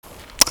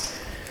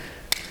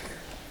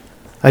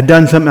I've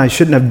done something I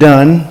shouldn't have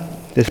done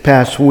this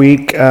past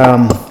week.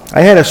 I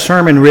had a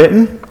sermon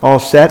written, all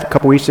set, a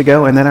couple weeks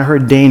ago, and then I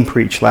heard Dane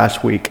preach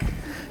last week.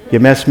 You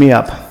messed me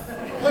up.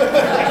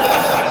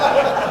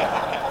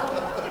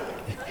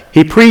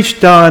 He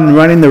preached on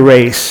running the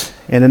race,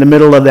 and in the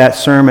middle of that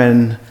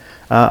sermon,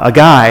 a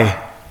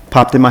guy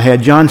popped in my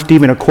head, John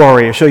Stephen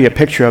Akhwari. I'll show you a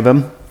picture of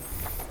him.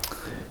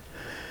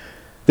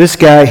 This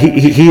guy,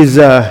 he's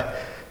an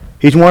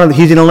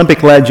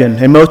Olympic legend,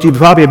 and most of you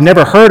probably have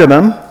never heard of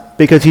him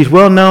because he's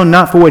well known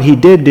not for what he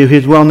did do,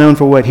 he's well known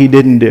for what he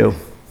didn't do.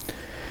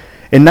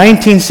 In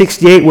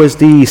 1968 was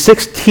the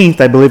 16th,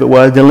 I believe it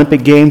was, the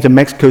Olympic Games in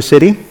Mexico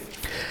City.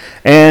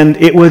 And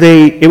it was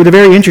a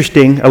very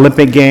interesting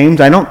Olympic Games.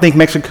 I don't think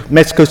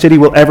Mexico City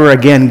will ever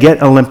again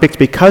get Olympics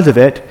because of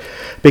it,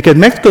 because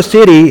Mexico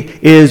City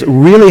is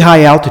really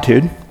high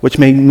altitude, which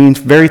means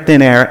very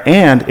thin air,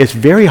 and it's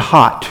very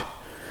hot,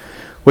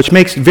 which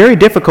makes it very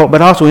difficult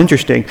but also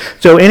interesting.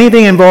 So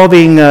anything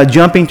involving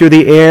jumping through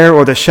the air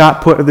or the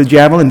shot put of the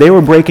javelin, they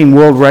were breaking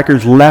world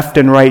records left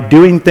and right,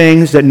 doing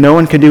things that no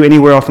one could do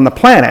anywhere else on the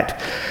planet.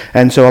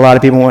 And so a lot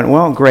of people went,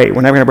 well, great,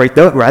 we're never going to break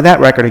that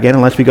record again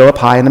unless we go up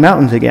high in the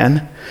mountains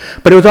again.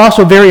 But it was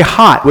also very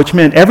hot, which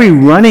meant every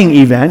running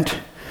event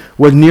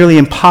was nearly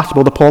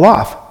impossible to pull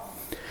off.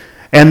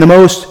 And the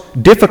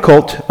most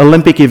difficult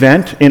Olympic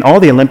event in all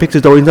the Olympics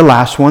is always the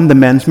last one, the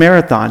men's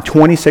marathon,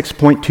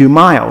 26.2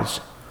 miles.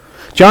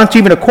 John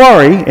Stephen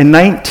Akhwari, in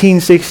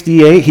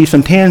 1968, he's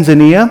from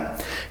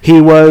Tanzania.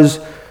 He was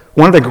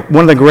one of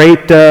the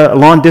great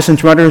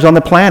long-distance runners on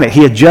the planet.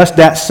 He had just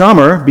that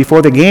summer,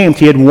 before the games,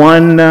 he had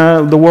won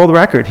the world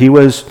record. He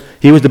was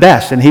the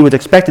best, and he was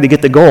expected to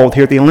get the gold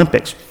here at the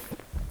Olympics.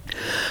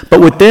 But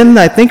within,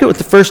 I think it was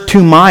the first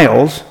 2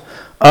 miles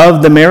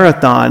of the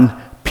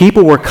marathon,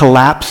 people were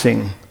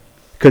collapsing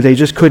because they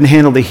just couldn't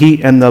handle the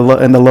heat and the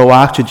low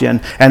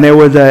oxygen. And there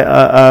was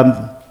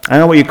I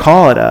don't know what you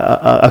call it,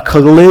 a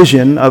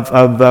collision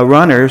of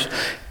runners,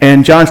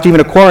 and John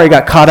Stephen Akhwari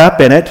got caught up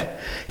in it.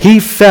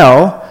 He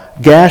fell,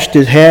 gashed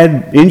his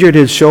head, injured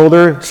his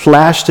shoulder,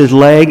 slashed his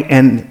leg,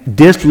 and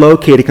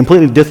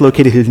completely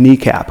dislocated his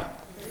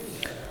kneecap.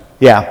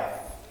 Yeah.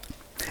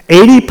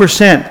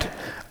 80%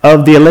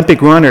 of the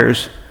Olympic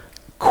runners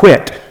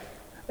quit,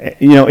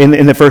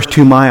 in the first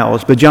 2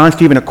 miles. But John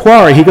Stephen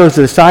Akhwari, he goes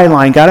to the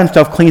sideline, got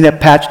himself cleaned up,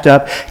 patched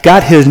up,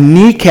 got his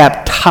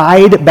kneecap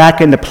tied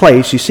back into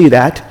place, you see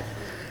that,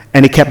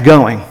 and he kept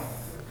going.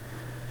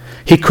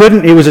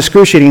 It was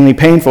excruciatingly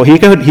painful. He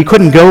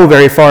couldn't go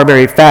very far,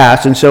 very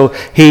fast, and so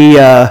he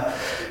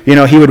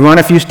would run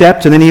a few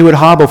steps, and then he would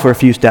hobble for a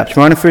few steps,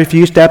 run for a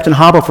few steps, and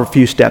hobble for a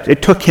few steps.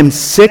 It took him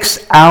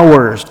 6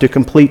 hours to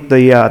complete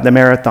the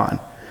marathon.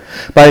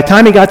 By the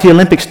time he got to the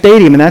Olympic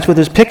Stadium, and that's what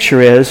this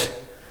picture is,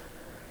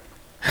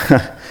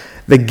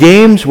 the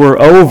games were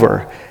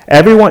over.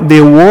 The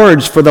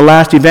awards for the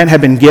last event had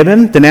been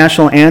given. The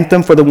national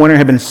anthem for the winner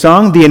had been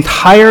sung. The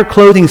entire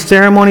closing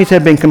ceremonies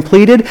had been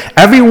completed.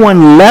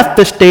 Everyone left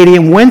the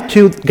stadium,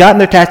 got in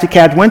their taxi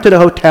cabs, went to the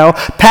hotel,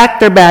 packed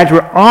their bags,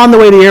 were on the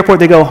way to the airport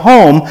to go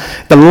home.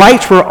 The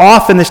lights were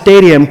off in the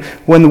stadium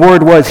when the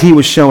word was he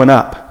was showing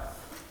up.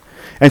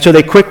 And so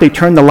they quickly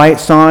turned the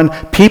lights on.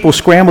 People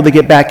scrambled to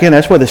get back in.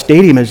 That's why the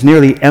stadium is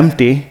nearly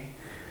empty.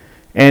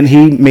 And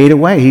he made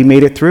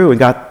it through and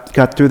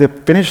got through the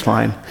finish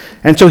line.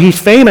 And so he's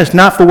famous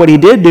not for what he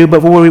did do,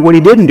 but for what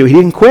he didn't do. He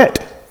didn't quit.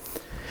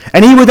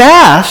 And he was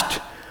asked,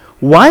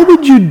 why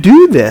would you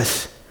do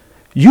this?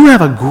 You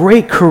have a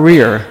great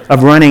career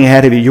of running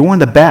ahead of you. You're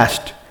one of the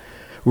best.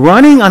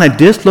 Running on a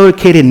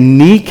dislocated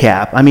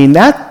kneecap,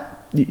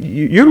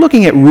 you're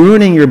looking at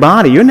ruining your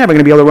body. You're never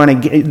going to be able to run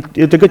again.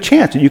 It's a good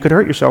chance that you could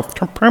hurt yourself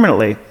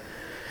permanently.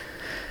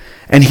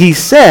 And he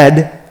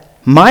said,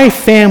 my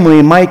family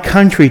and my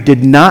country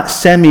did not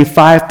send me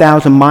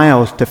 5,000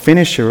 miles to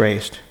finish a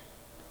race.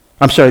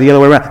 I'm sorry, the other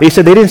way around. He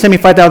said they didn't send me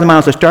 5,000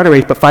 miles to start a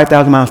race, but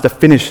 5,000 miles to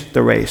finish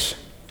the race.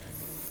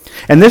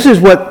 And this is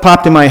what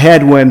popped in my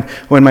head when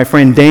my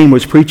friend Dane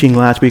was preaching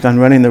last week on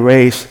running the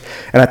race.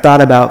 And I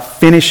thought about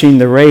finishing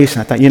the race.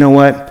 And I thought, you know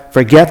what?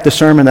 Forget the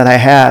sermon that I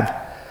had.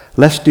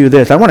 Let's do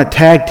this. I want to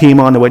tag team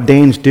onto what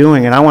Dane's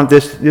doing. And I want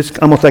this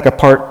almost like a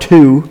part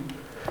 2.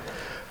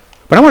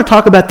 But I want to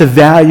talk about the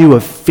value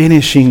of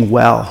finishing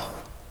well.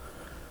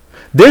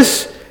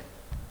 This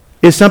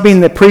is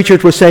something that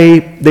preachers would say,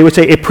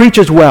 it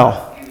preaches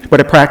well, but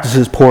it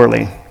practices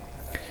poorly.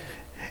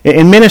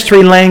 In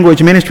ministry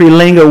language, ministry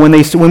lingo, when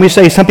we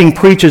say something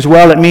preaches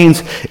well, it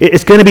means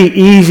it's going to be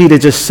easy to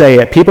just say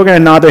it. People are going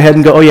to nod their head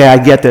and go, oh yeah, I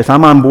get this.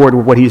 I'm on board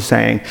with what he's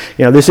saying.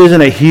 This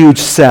isn't a huge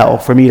sell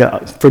for me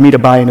to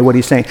buy into what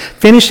he's saying.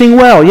 Finishing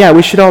well, yeah,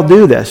 we should all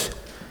do this.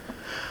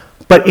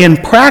 But in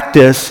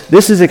practice,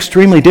 this is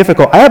extremely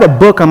difficult. I have a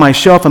book on my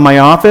shelf in my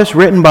office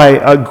written by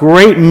a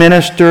great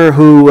minister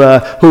who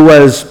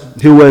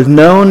was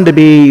known to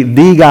be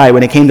the guy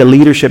when it came to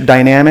leadership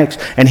dynamics,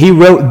 and he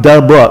wrote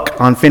the book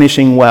on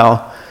finishing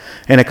well.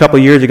 And a couple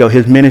years ago,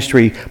 his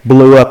ministry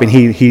blew up, and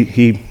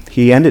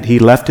he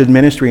left his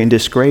ministry in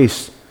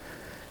disgrace.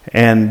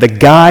 And the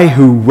guy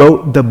who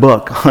wrote the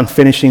book on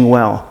finishing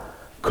well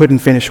couldn't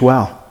finish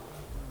well.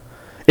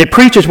 It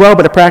preaches well,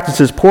 but it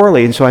practices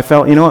poorly. And so I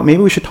felt, you know what,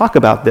 maybe we should talk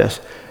about this.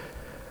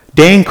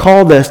 Dane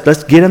called us,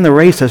 let's get in the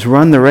race, let's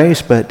run the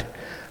race, but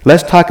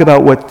let's talk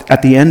about what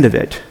at the end of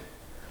it.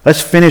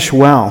 Let's finish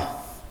well.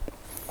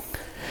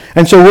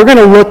 And so we're going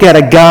to look at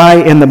a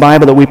guy in the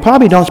Bible that we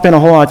probably don't spend a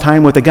whole lot of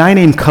time with, a guy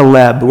named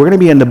Caleb. We're going to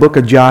be in the book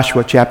of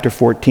Joshua, chapter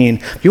 14.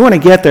 If you want to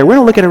get there, we're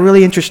going to look at a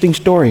really interesting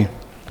story.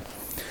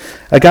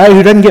 A guy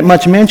who doesn't get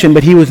much mention,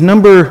 but he was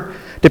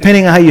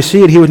depending on how you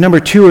see it, he was number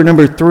 2 or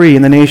number 3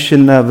 in the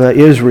nation of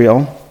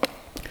Israel,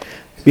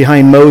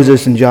 behind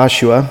Moses and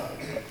Joshua.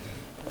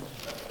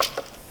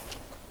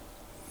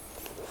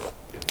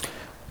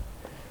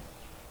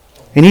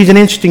 And he's an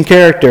interesting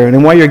character. And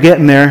then while you're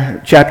getting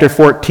there, chapter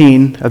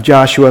 14 of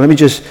Joshua, let me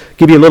just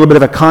give you a little bit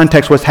of a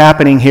context what's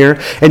happening here.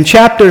 In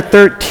chapter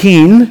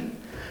 13,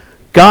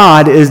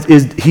 God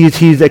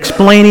he's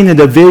explaining the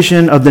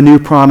division of the new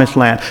promised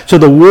land. So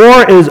the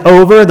war is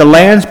over, the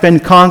land's been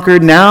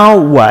conquered. Now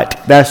what?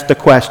 That's the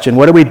question.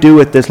 What do we do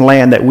with this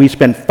land that we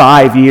spent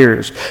 5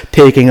 years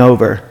taking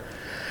over?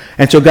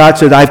 And so God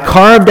says, I've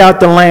carved out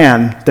the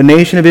land, the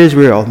nation of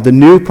Israel, the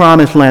new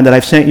promised land that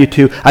I've sent you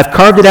to. I've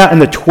carved it out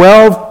into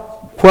 12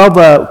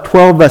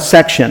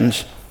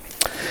 sections,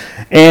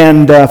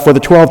 and for the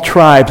 12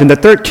 tribes. And the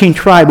 13th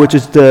tribe, which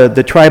is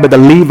the tribe of the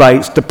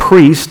Levites, the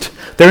priest,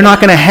 they're not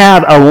going to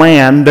have a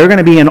land. They're going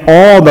to be in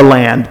all the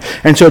land.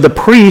 And so the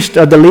priest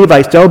of the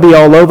Levites, they'll be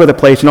all over the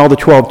place in all the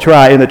 12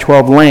 tribes, in the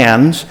 12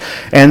 lands,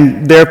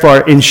 and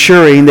therefore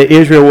ensuring that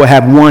Israel will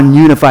have one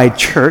unified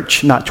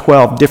church, not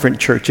 12 different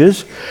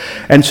churches.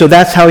 And so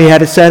that's how he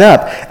had it set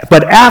up.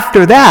 But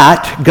after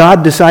that,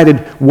 God decided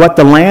what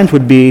the lands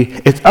would be.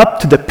 It's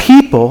up to the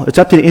people, it's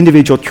up to the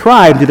individual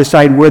tribe to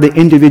decide where the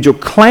individual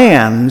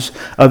clans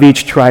of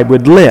each tribe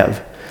would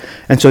live.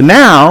 And so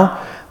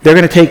now, they're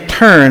going to take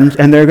turns,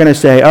 and they're going to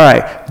say, all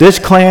right, this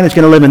clan is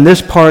going to live in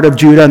this part of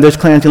Judah, and this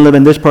clan is going to live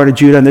in this part of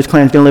Judah, and this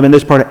clan is going to live in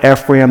this part of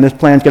Ephraim, this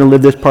clan is going to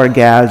live this part of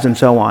Gaz, and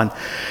so on.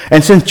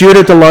 And since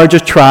Judah is the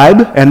largest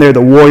tribe, and they're the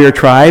warrior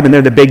tribe, and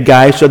they're the big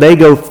guys, so they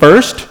go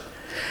first,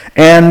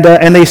 and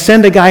they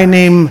send a guy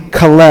named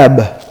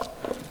Caleb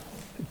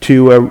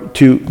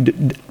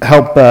to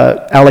help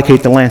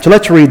allocate the land. So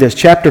let's read this,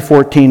 chapter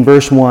 14,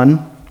 verse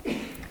 1.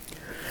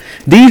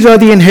 These are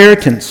the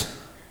inheritance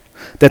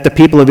that the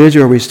people of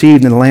Israel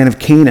received in the land of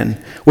Canaan,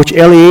 which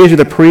Eleazar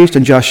the priest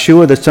and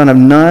Joshua the son of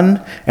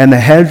Nun and the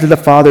heads of the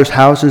fathers'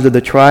 houses of the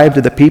tribes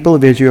of the people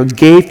of Israel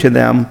gave to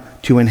them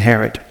to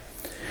inherit.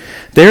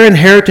 Their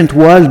inheritance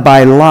was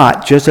by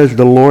lot, just as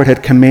the Lord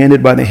had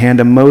commanded by the hand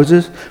of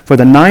Moses, for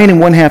the 9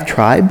 1/2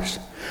 tribes.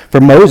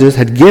 For Moses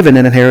had given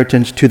an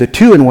inheritance to the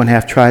 2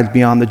 1/2 tribes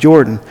beyond the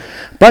Jordan.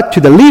 But to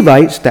the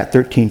Levites, that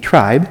 13th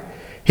tribe,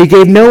 he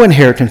gave no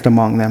inheritance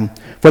among them.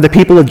 For the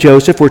people of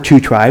Joseph were 2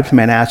 tribes,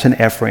 Manasseh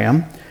and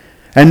Ephraim.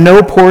 And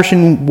no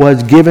portion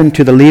was given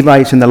to the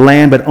Levites in the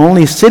land, but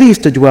only cities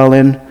to dwell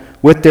in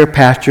with their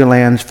pasture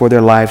lands for their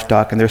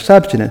livestock and their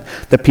subsistence.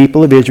 The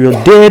people of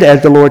Israel did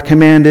as the Lord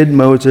commanded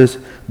Moses.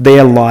 They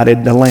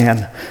allotted the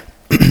land.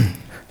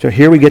 So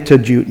here we get to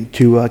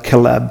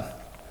Caleb.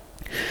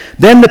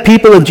 Then the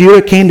people of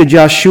Judah came to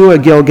Joshua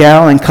at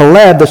Gilgal, and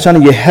Caleb, the son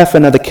of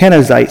Jephunneh the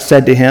Kenizzite,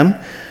 said to him,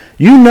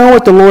 You know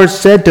what the Lord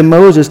said to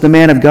Moses, the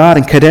man of God,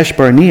 in Kadesh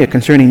Barnea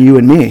concerning you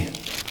and me.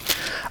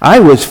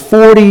 I was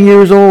 40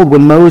 years old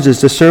when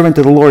Moses, the servant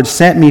of the Lord,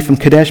 sent me from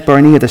Kadesh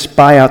Barnea to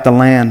spy out the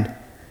land.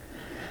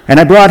 And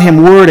I brought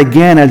him word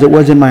again as it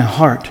was in my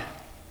heart.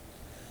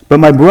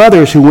 But my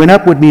brothers who went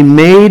up with me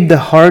made the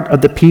heart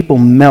of the people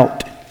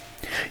melt.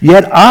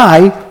 Yet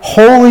I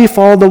wholly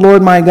followed the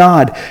Lord my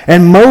God.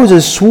 And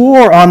Moses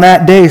swore on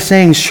that day,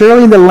 saying,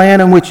 Surely the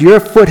land on which your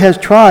foot has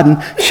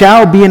trodden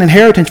shall be an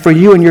inheritance for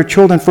you and your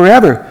children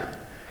forever,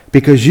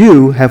 because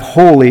you have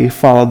wholly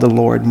followed the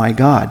Lord my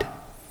God.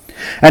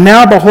 And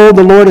now, behold,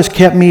 the Lord has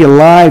kept me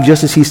alive,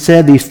 just as he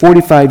said, these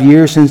 45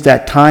 years since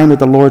that time that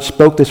the Lord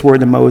spoke this word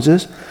to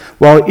Moses,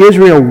 while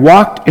Israel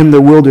walked in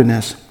the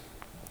wilderness.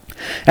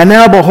 And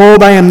now,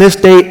 behold, I am this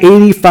day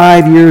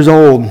 85 years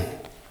old.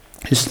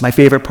 This is my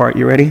favorite part.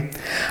 You ready?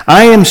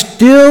 I am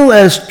still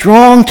as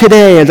strong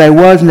today as I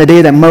was in the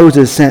day that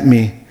Moses sent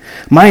me.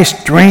 My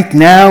strength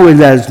now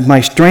is as my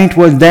strength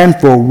was then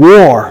for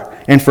war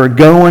and for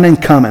going and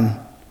coming.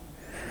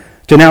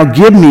 So now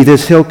give me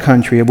this hill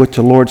country of which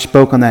the Lord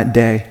spoke on that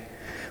day.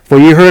 For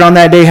you heard on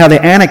that day how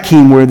the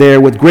Anakim were there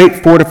with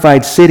great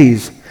fortified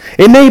cities.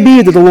 It may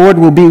be that the Lord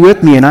will be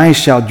with me, and I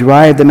shall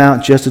drive them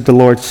out just as the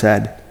Lord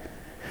said.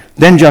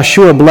 Then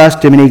Joshua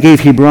blessed him, and he gave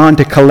Hebron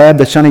to Caleb,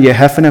 the son of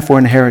Jephunneh, for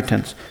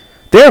inheritance.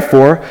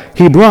 Therefore,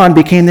 Hebron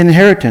became the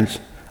inheritance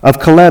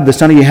of Caleb, the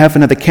son of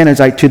Jephunneh, the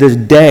Kenizzite, to this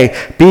day,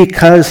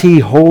 because he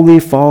wholly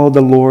followed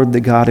the Lord, the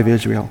God of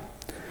Israel.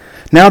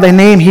 Now they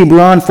named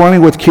Hebron,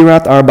 forming with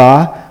Kiriath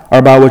Arba.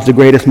 Arba was the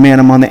greatest man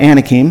among the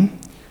Anakim,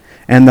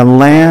 and the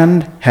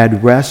land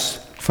had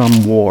rest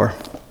from war.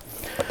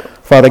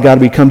 Father God,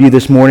 we come to you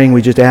this morning.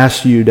 We just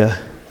ask you to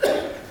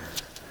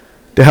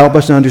help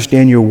us to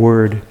understand your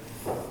word.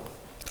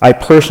 I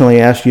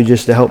personally ask you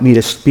just to help me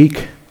to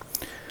speak.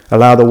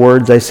 Allow the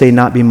words I say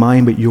not be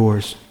mine, but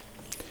yours.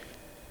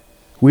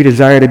 We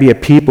desire to be a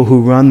people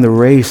who run the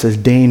race as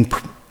Dane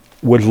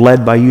was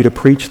led by you to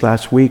preach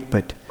last week,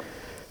 but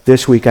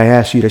this week I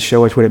ask you to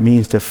show us what it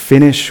means to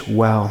finish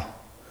well,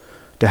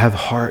 to have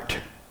heart.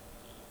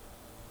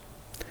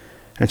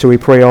 And so we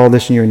pray all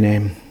this in your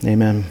name.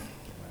 Amen.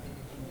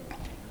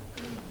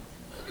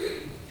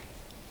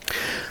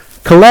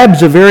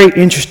 Caleb's a very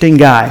interesting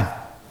guy.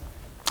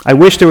 I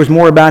wish there was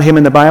more about him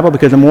in the Bible,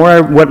 because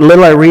what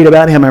little I read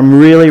about him, I'm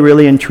really,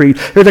 really intrigued.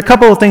 There's a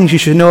couple of things you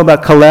should know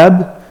about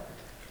Caleb.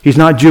 He's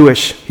not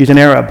Jewish. He's an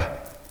Arab.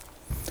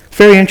 It's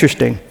very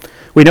interesting.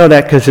 We know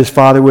that because his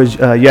father was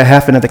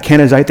Jehoshaphat the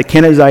Kenizzite. The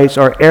Kenizzites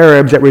are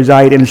Arabs that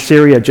reside in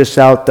Syria, just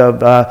south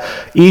of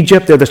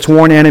Egypt. They're the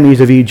sworn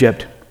enemies of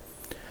Egypt.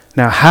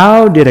 Now,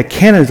 how did a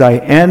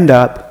Kenizzite end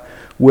up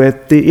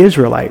with the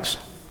Israelites?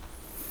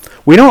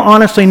 We don't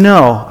honestly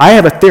know. I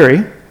have a theory.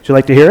 Would you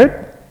like to hear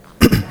it?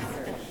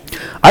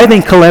 I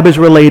think Caleb is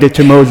related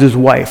to Moses'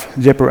 wife,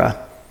 Zipporah.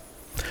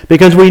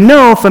 Because we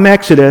know from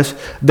Exodus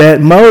that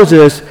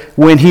Moses,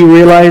 when he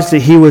realized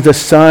that he was a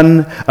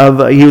son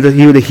of, he was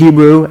a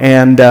Hebrew,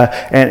 and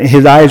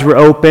his eyes were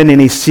open,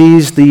 and he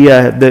sees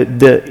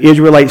the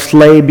Israelite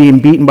slave being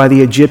beaten by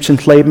the Egyptian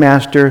slave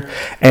master,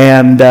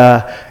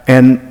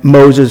 and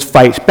Moses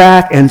fights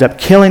back, ends up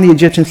killing the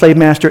Egyptian slave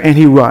master, and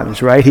he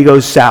runs, right? He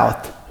goes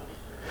south.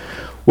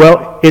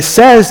 Well, it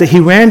says that he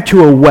ran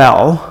to a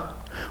well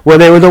where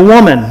there was a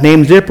woman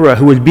named Zipporah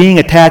who was being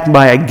attacked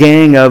by a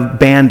gang of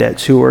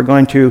bandits who were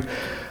going to,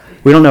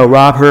 we don't know,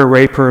 rob her,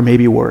 rape her,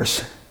 maybe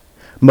worse.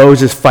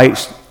 Moses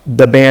fights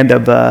the band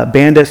of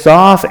bandits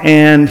off,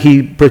 and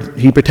he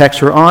protects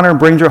her honor,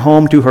 brings her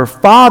home to her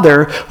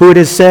father, who it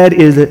is said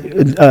is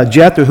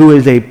Jethro, who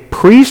is a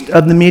priest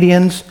of the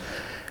Midians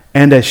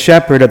and a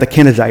shepherd of the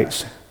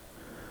Kenizzites.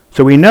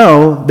 So we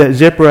know that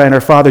Zipporah and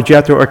her father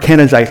Jethro are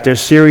Kenizzites. They're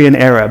Syrian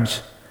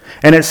Arabs.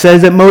 And it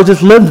says that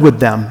Moses lived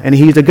with them, and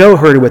he's a goat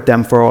herder with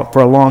them for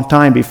a long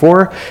time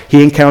before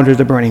he encounters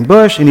the burning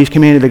bush, and he's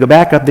commanded to go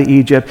back up to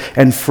Egypt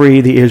and free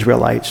the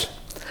Israelites.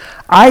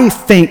 I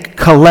think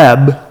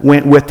Caleb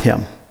went with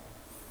him,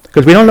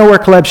 because we don't know where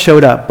Caleb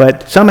showed up,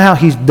 but somehow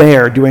he's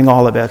there doing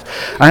all of this.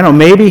 I don't know,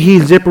 maybe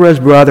he's Zipporah's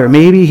brother,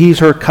 maybe he's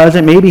her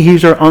cousin, maybe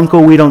he's her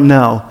uncle, we don't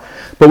know.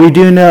 But we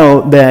do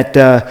know that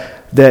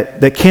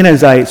the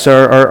Kenizzites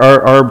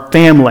are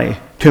family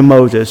to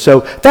Moses. So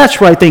that's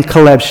where I think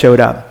Caleb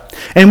showed up.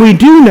 And we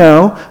do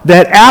know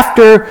that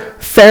after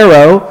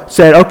Pharaoh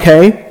said,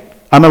 okay,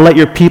 I'm going to let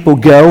your people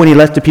go, and he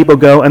lets the people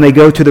go, and they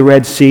go to the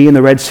Red Sea, and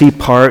the Red Sea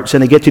parts,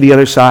 and they get to the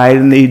other side,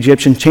 and the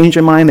Egyptians change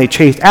their mind. They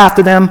chase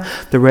after them.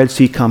 The Red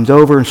Sea comes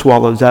over and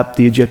swallows up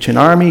the Egyptian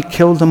army,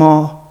 kills them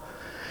all.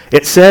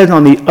 It says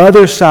on the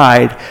other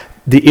side,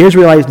 the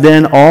Israelites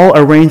then all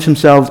arranged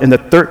themselves into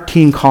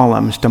 13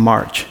 columns to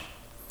march.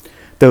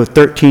 Those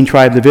 13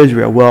 tribes of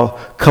Israel. Well,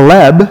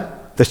 Caleb,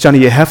 the son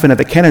of Jehoshaphat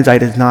the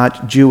Kenizzite, is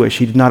not Jewish.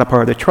 He's not a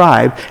part of the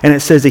tribe. And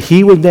it says that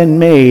he was then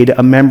made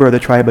a member of the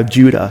tribe of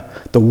Judah,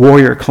 the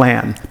warrior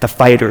clan, the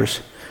fighters.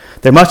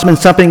 There must have been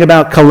something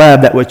about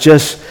Caleb that was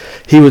just,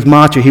 he was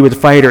macho, he was a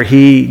fighter.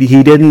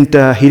 He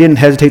didn't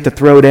hesitate to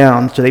throw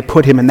down, so they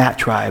put him in that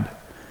tribe.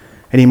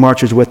 And he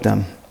marches with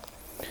them.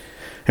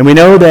 And we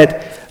know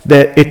that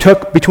it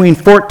took between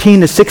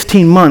 14 to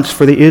 16 months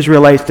for the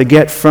Israelites to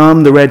get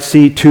from the Red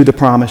Sea to the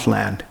Promised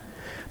Land.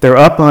 They're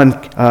up on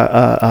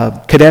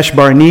Kadesh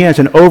Barnea. It's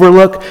an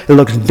overlook. It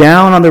looks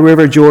down on the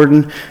River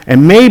Jordan.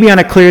 And maybe on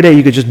a clear day,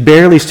 you could just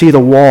barely see the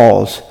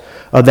walls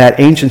of that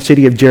ancient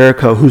city of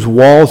Jericho, whose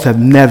walls have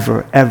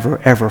never, ever,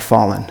 ever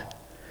fallen.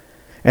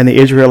 And the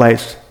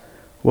Israelites,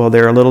 well,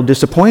 they're a little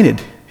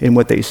disappointed in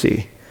what they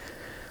see.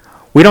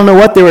 We don't know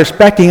what they were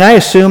expecting. I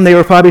assume they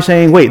were probably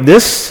saying, wait,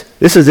 this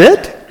is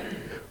it?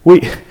 We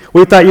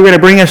thought you were going to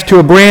bring us to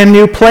a brand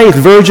new place,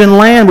 virgin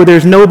land, where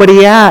there's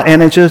nobody at,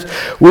 and it's just,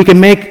 we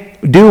can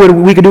do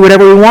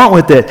whatever we want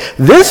with it.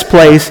 This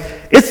place,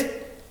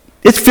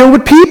 it's filled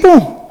with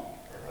people.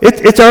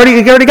 It's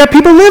already got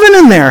people living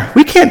in there.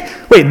 We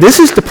can't, wait, this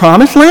is the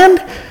Promised Land?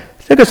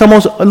 It took us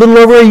almost a little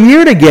over a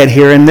year to get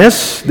here, and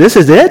this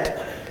is it?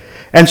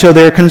 And so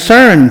they're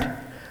concerned.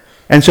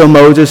 And so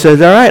Moses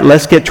says, all right,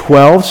 let's get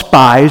 12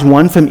 spies,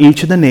 one from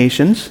each of the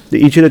nations,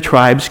 each of the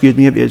tribes,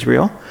 of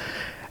Israel.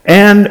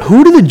 And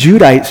who do the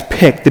Judites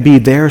pick to be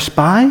their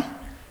spy?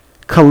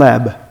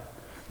 Caleb,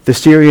 the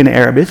Syrian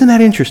Arab. Isn't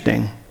that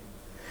interesting?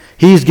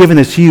 He's given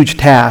this huge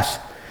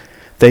task.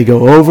 They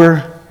go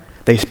over,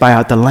 they spy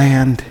out the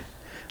land,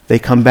 they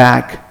come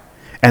back,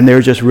 and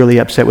they're just really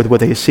upset with what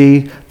they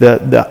see.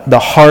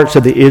 The hearts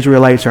of the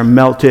Israelites are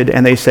melted,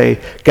 and they say,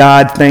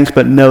 God, thanks,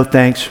 but no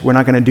thanks. We're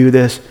not going to do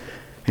this.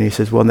 And he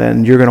says, well,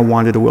 then you're going to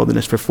wander the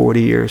wilderness for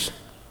 40 years.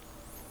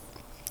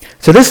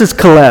 So this is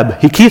Caleb.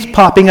 He keeps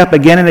popping up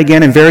again and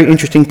again in very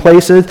interesting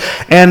places.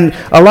 And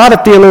a lot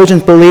of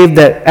theologians believe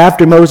that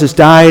after Moses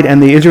died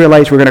and the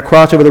Israelites were going to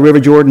cross over the River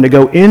Jordan to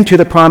go into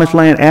the Promised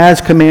Land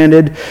as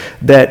commanded,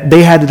 that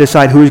they had to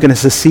decide who was going to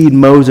succeed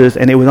Moses.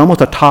 And it was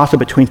almost a toss-up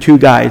between two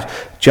guys,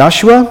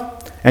 Joshua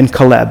and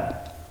Caleb.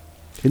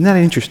 Isn't that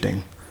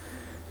interesting?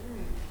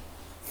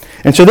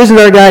 And so this is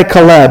our guy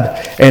Caleb,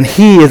 and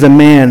he is a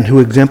man who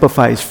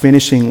exemplifies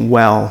finishing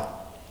well.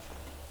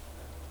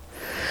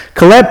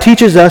 Caleb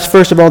teaches us,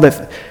 first of all,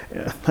 that,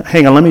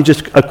 hang on, let me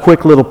just, a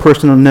quick little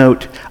personal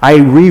note. I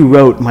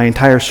rewrote my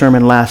entire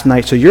sermon last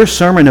night, so your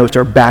sermon notes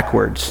are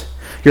backwards.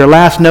 Your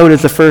last note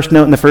is the first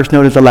note, and the first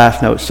note is the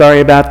last note. Sorry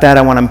about that.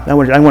 I want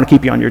to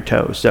keep you on your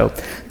toes, so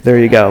there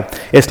you go.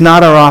 It's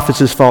not our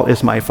office's fault,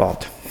 it's my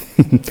fault.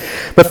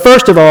 But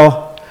first of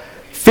all,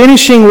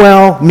 finishing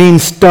well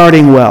means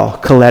starting well,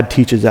 Caleb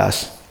teaches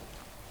us.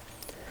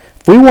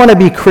 If we want to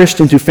be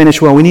Christians who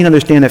finish well, we need to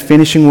understand that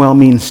finishing well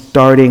means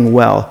starting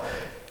well.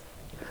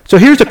 So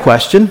here's a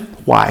question.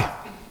 Why?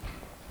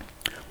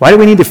 Why do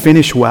we need to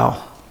finish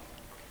well?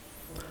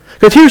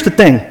 Because here's the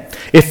thing.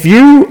 If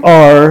you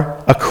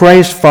are a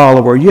Christ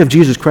follower, you have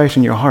Jesus Christ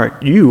in your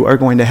heart, you are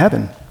going to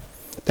heaven.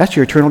 That's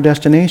your eternal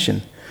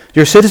destination.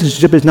 Your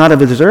citizenship is not of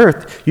this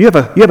earth. You have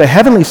a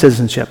heavenly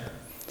citizenship.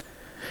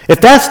 If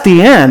that's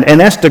the end, and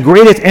that's the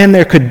greatest end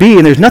there could be,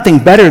 and there's nothing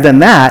better than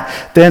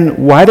that,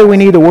 then why do we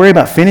need to worry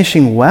about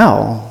finishing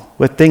well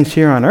with things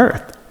here on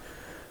earth?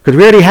 Because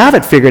we already have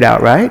it figured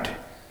out, right?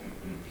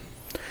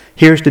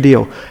 Here's the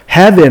deal.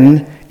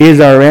 Heaven is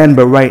our end,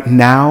 but right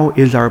now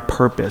is our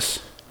purpose.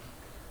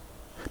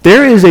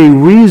 There is a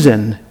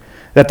reason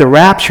that the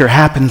rapture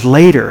happens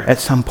later, at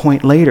some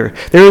point later.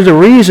 There is a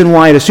reason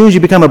why as soon as you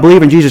become a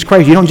believer in Jesus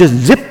Christ, you don't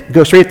just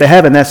go straight to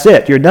heaven, that's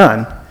it, you're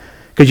done.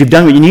 Because you've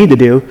done what you need to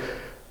do.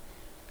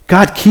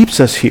 God keeps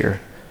us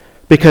here.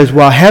 Because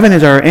while heaven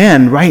is our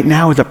end, right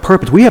now is a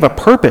purpose. We have a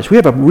purpose. We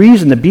have a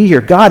reason to be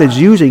here. God is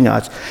using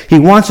us. He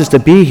wants us to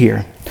be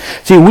here.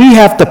 See, we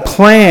have to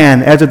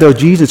plan as though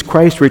Jesus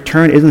Christ's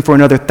return isn't for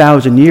another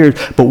 1,000 years,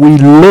 but we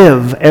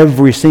live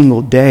every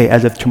single day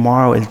as if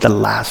tomorrow is the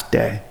last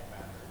day.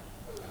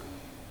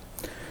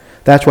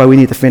 That's why we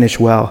need to finish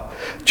well.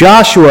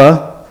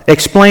 Joshua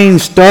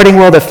explains starting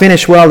well to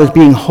finish well as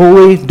being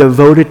wholly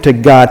devoted to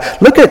God.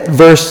 Look at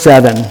verse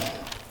 7.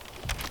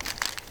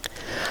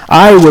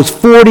 I was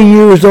 40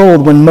 years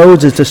old when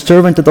Moses, the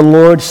servant of the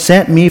Lord,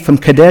 sent me from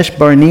Kadesh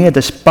Barnea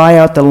to spy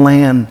out the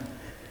land.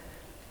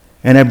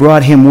 And I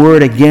brought him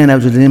word again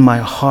as was in my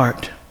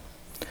heart.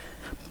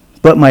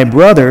 But my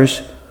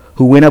brothers,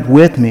 who went up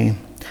with me,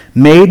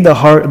 made the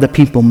heart of the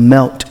people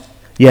melt.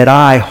 Yet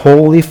I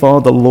wholly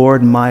followed the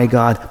Lord my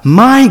God.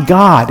 My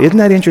God! Isn't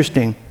that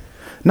interesting?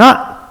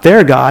 Not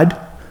their God,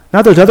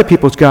 not those other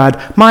people's God,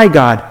 my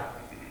God.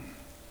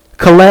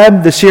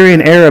 Caleb, the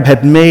Syrian Arab,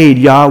 had made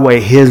Yahweh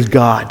his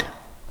God.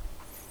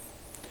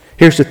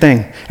 Here's the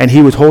thing, and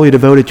he was wholly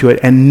devoted to it.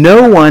 And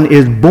no one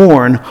is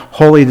born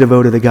wholly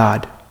devoted to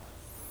God.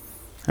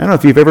 I don't know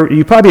if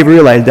you probably have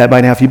realized that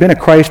by now. If you've been a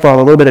Christ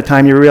follower a little bit of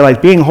time, you realize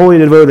being wholly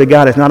devoted to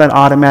God is not an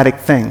automatic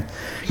thing.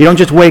 You don't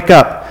just wake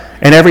up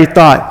and every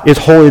thought is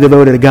wholly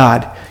devoted to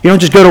God. You don't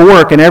just go to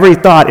work and every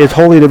thought is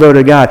wholly devoted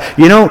to God.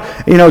 You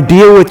don't,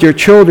 deal with your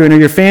children or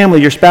your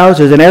family, your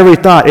spouses, and every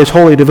thought is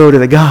wholly devoted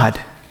to God.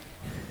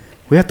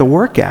 We have to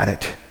work at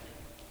it.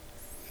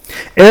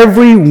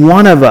 Every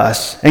one of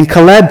us, and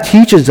Caleb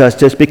teaches us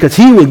this because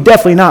he was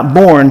definitely not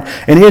born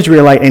an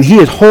Israelite, and he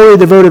is wholly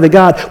devoted to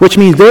God, which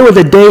means there was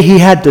a day he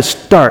had to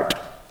start.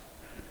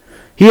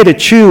 He had to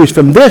choose,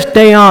 from this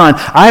day on,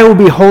 I will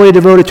be wholly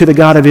devoted to the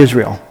God of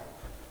Israel.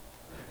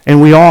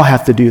 And we all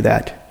have to do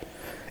that.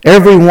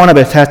 Every one of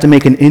us has to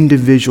make an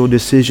individual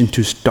decision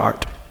to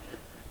start,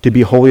 to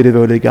be wholly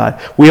devoted to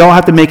God. We all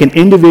have to make an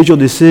individual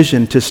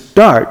decision to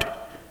start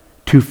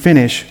to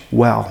finish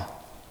well.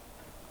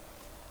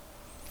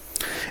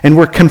 And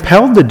we're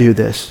compelled to do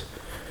this.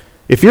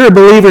 If you're a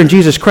believer in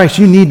Jesus Christ,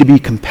 you need to be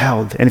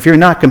compelled. And if you're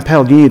not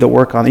compelled, you need to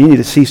work on it. You need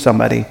to see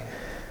somebody.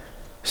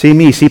 See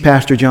me, see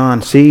Pastor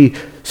John, see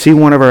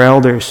one of our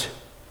elders.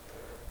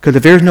 Because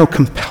if there's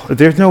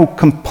no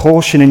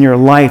compulsion in your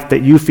life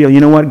that you feel, you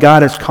know what,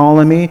 God is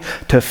calling me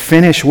to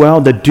finish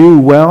well, to do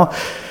well,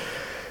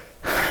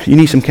 you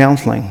need some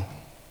counseling.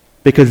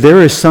 Because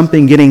there is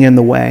something getting in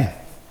the way.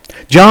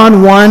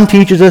 John 1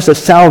 teaches us that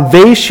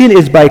salvation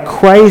is by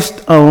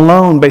Christ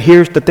alone. But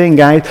here's the thing,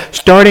 guys.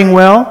 Starting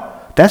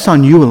well, that's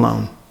on you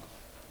alone.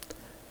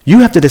 You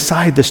have to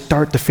decide to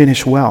start to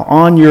finish well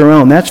on your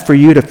own. That's for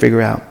you to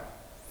figure out.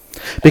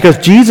 Because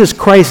Jesus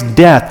Christ's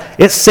death,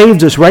 it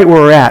saves us right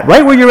where we're at.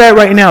 Right where you're at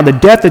right now, the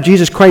death of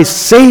Jesus Christ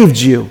saved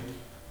you.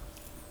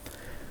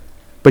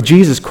 But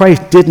Jesus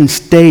Christ didn't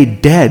stay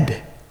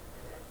dead.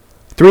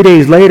 3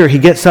 days later, he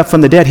gets up from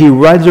the dead. He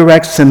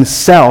resurrects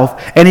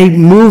himself, and he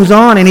moves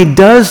on, and he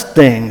does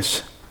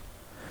things.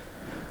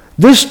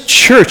 This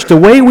church, the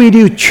way we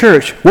do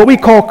church, what we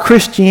call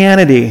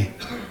Christianity,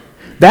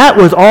 that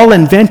was all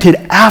invented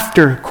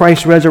after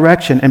Christ's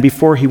resurrection and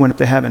before he went up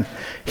to heaven.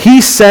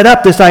 He set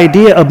up this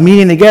idea of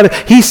meeting together.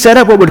 He set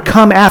up what would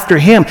come after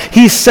him.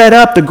 He set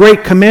up the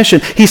Great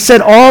Commission. He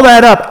set all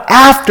that up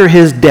after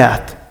his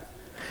death.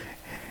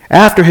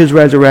 After his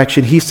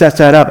resurrection, he sets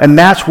that up. And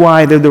that's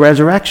why there's the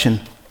resurrection.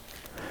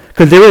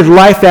 Because there is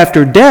life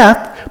after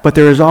death, but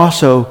there is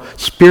also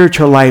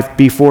spiritual life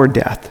before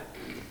death.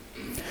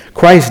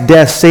 Christ's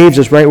death saves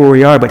us right where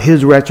we are, but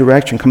his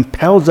resurrection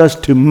compels us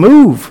to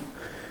move.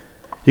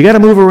 You got to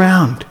move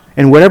around.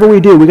 And whatever we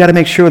do, we got to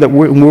make sure that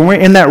when we're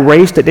in that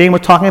race that Dane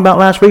was talking about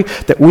last week,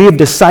 that we have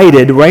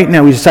decided, right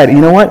now,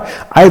 you know what?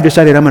 I've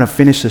decided I'm going to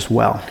finish this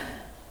well.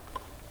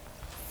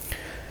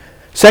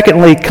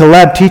 Secondly,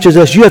 Caleb teaches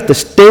us you have to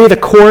stay the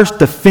course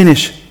to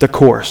finish the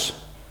course.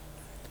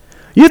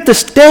 You have to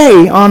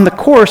stay on the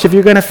course if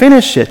you're going to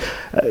finish it.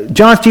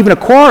 John Stephen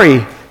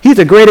Aquari, he's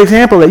a great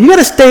example of that. You got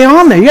to stay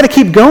on there. You got to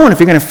keep going if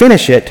you're going to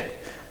finish it.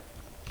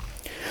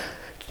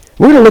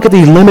 We're going to look at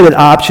these limited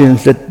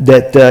options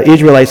that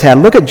Israelites had.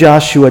 Look at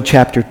Joshua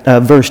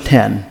verse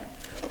 10.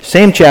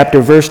 Same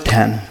chapter, verse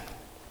 10.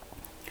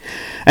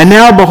 And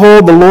now,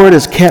 behold, the Lord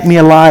has kept me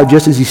alive,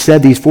 just as he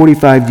said, these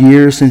 45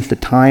 years since the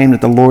time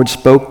that the Lord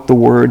spoke the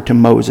word to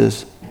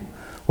Moses,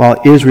 while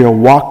Israel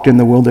walked in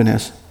the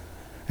wilderness.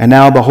 And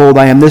now, behold,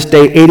 I am this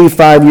day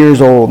 85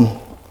 years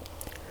old.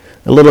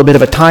 A little bit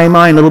of a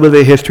timeline, a little bit of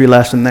a history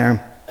lesson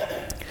there.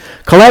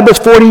 Caleb was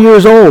 40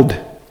 years old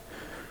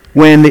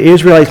when the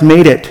Israelites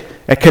made it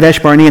at Kadesh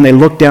Barnea and they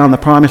looked down the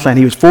promised land.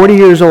 He was 40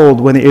 years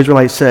old when the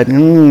Israelites said,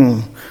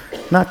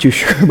 not too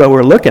sure about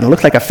where we're looking. It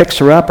looks like a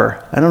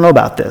fixer-upper. I don't know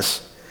about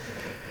this.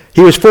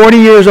 He was 40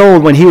 years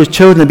old when he was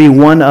chosen to be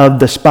one of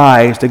the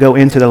spies to go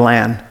into the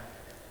land.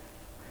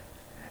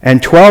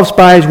 And 12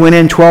 spies went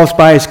in, 12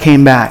 spies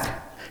came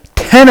back.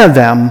 10 of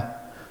them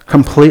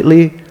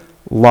completely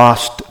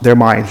lost their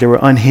minds. They were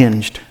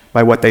unhinged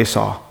by what they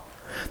saw.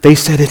 They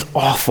said, it's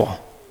awful.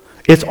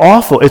 It's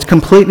awful. It's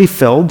completely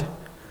filled.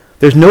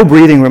 There's no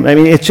breathing room. I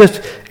mean,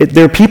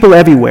 there are people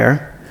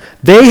everywhere.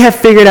 They have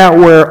figured out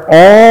where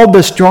all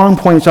the strong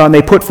points are, and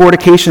they put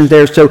fortifications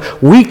there, so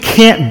we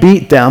can't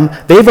beat them.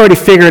 They've already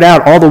figured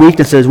out all the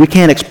weaknesses. We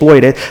can't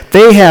exploit it.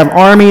 They have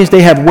armies,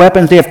 they have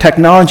weapons, they have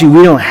technology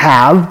we don't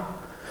have.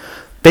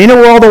 They know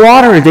where all the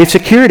water is. They've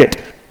secured it.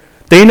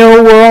 They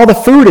know where all the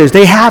food is.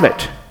 They have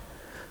it.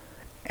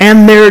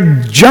 And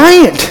they're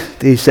giant,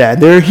 they said.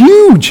 They're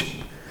huge.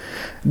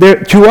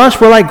 To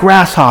us, we're like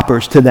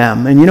grasshoppers to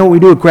them. And you know what we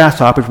do with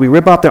grasshoppers? We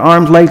rip off their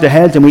arms, legs, their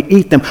heads, and we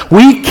eat them.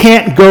 We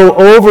can't go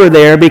over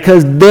there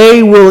because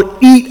they will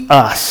eat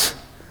us.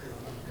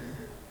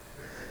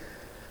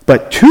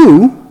 But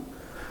 2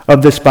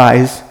 of the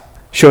spies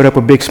showed up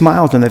with big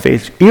smiles on their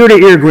face, ear to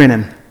ear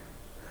grinning.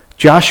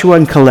 Joshua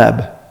and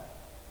Caleb.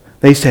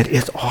 They said,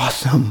 it's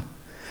awesome.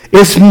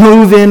 It's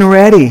move-in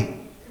ready.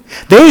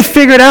 They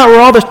figured out where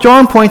all the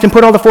strong points and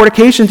put all the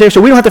fortifications there, so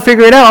we don't have to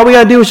figure it out. All we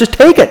got to do is just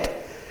take it.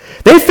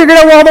 They figured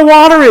out where all the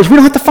water is. We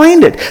don't have to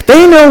find it.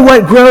 They know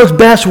what grows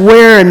best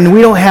where, and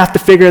we don't have to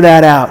figure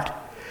that out.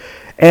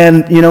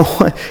 And, you know,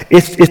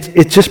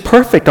 it's just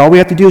perfect. All we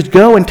have to do is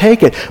go and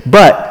take it.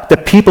 But the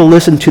people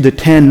listened to the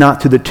 10, not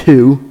to the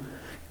 2.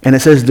 And it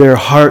says their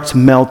hearts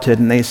melted,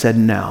 and they said,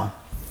 no,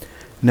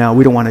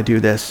 we don't want to do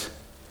this.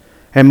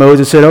 And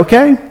Moses said,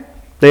 okay,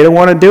 they don't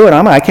want to do it.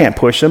 I can't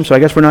push them, so I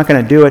guess we're not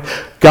going to do it.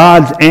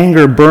 God's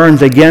anger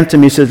burns against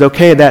him. He says,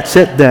 okay, that's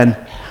it then.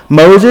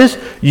 Moses,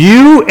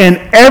 you and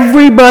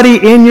everybody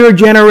in your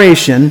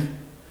generation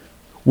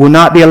will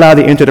not be allowed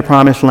to enter the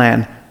promised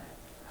land.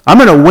 I'm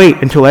going to wait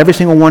until every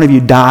single one of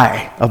you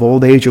die of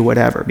old age or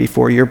whatever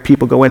before your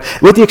people go in,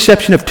 with the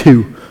exception of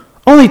 2.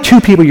 Only 2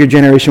 people your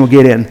generation will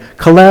get in,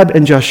 Caleb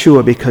and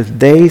Joshua, because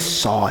they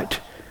saw it.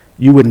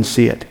 You wouldn't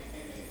see it.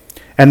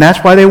 And that's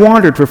why they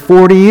wandered for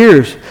 40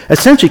 years,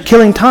 essentially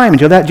killing time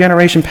until that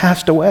generation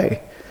passed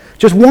away.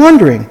 Just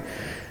wandering.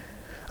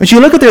 As you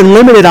look at their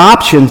limited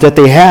options that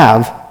they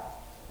have,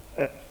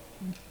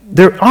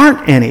 there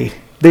aren't any.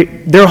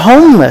 They're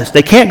homeless.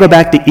 They can't go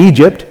back to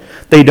Egypt.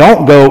 They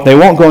won't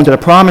go into the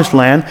promised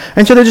land,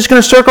 and so they're just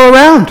going to circle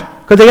around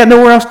because they got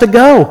nowhere else to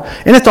go.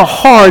 And it's a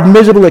hard,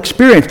 miserable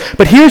experience.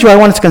 But here's what I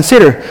want us to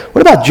consider.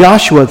 What about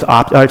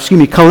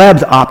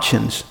Caleb's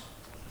options?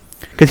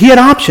 Because he had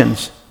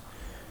options.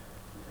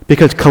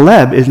 Because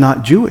Caleb is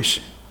not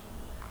Jewish.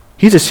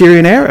 He's a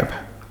Syrian Arab.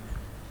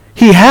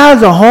 He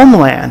has a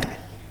homeland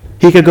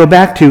he could go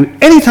back to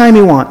anytime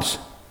he wants.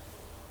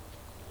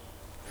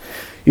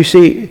 You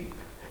see,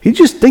 you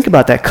just think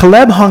about that.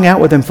 Caleb hung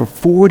out with them for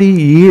 40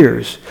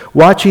 years,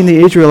 watching the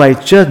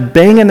Israelites just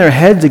banging their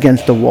heads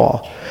against the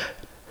wall,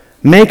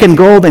 making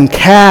golden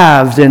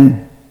calves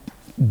and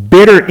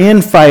bitter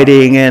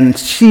infighting and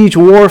siege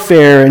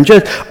warfare and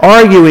just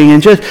arguing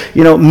and just,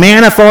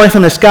 manna falling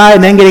from the sky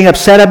and then getting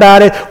upset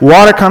about it,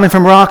 water coming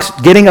from rocks,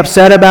 getting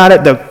upset about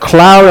it, the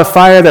cloud of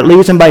fire that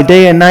leaves him by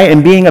day and night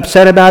and being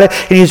upset about it.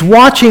 And he's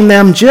watching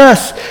them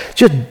just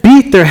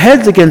beat their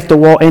heads against the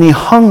wall, and he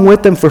hung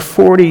with them for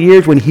 40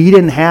 years when he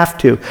didn't have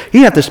to. He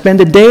didn't have to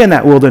spend a day in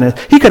that wilderness.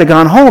 He could have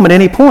gone home at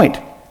any point.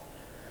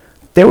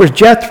 There was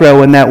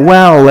Jethro and that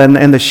well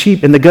and the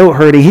sheep and the goat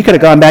herding. He could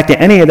have gone back to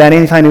any of that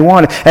anytime he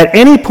wanted. At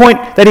any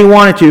point that he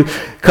wanted to,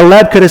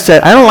 Caleb could have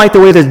said, I don't like the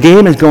way this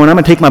game is going. I'm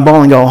going to take my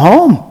ball and go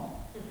home.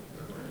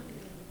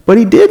 But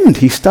he didn't.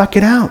 He stuck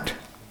it out.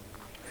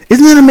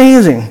 Isn't that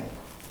amazing?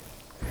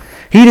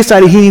 He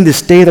decided he needed to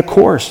stay the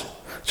course.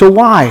 So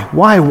why?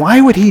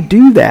 Why would he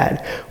do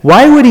that?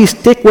 Why would he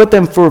stick with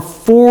them for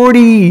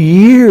 40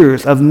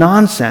 years of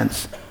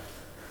nonsense?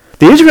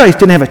 The Israelites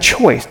didn't have a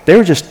choice. They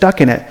were just stuck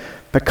in it.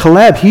 But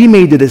Caleb, he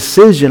made the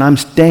decision, I'm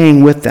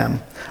staying with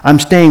them. I'm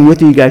staying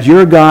with you guys.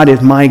 Your God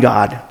is my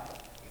God.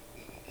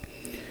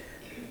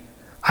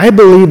 I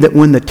believe that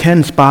when the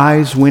 10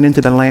 spies went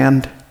into the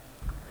land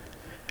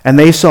and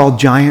they saw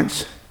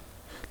giants,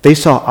 they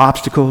saw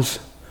obstacles,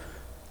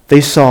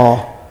 they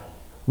saw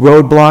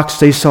roadblocks,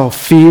 they saw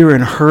fear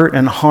and hurt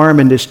and harm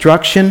and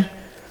destruction,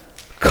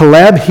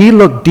 Caleb, he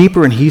looked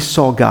deeper and he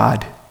saw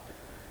God.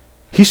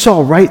 He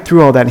saw right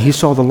through all that and he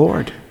saw the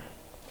Lord.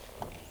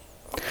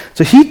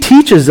 So he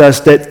teaches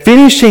us that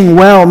finishing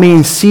well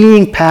means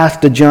seeing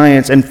past the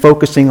giants and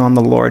focusing on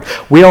the Lord.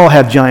 We all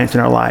have giants in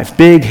our lives,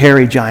 big,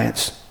 hairy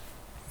giants.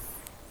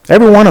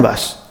 Every one of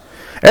us.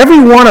 Every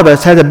one of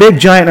us has a big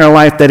giant in our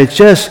life that it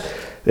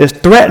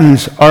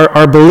threatens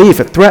our belief.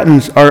 It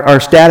threatens our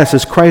status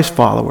as Christ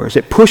followers.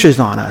 It pushes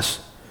on us.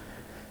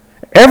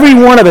 Every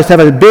one of us have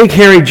a big,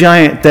 hairy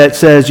giant that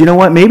says, you know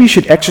what, maybe you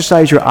should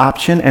exercise your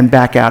option and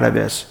back out of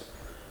this.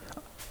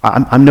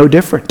 I'm no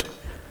different.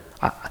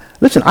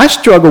 Listen, I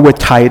struggle with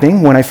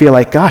tithing when I feel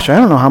like, gosh, I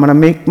don't know how I'm going to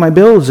make my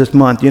bills this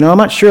month. I'm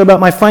not sure about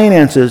my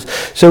finances.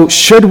 So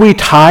should we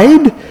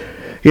tithe?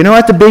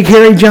 That's a big,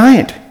 hairy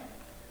giant.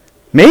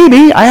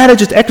 Maybe I had to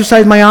just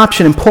exercise my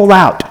option and pull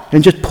out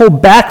and just pull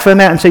back from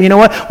that and say, you know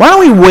what, why don't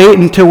we wait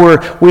until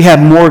we have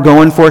more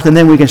going for us and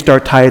then we can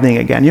start tithing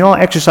again. I'll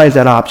exercise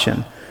that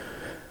option.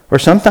 Or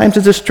sometimes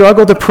it's a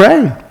struggle to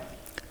pray.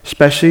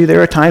 Especially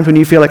there are times when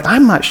you feel like,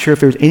 I'm not sure if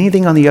there's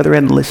anything on the other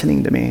end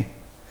listening to me.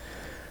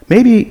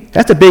 Maybe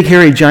that's a big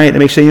hairy giant that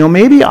makes you say,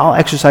 maybe I'll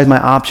exercise my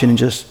option and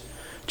just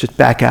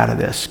back out of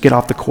this, get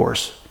off the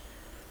course.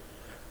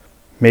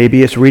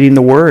 Maybe it's reading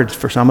the words.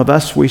 For some of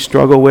us, we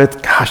struggle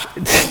with, gosh,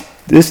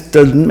 this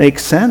doesn't make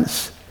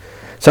sense.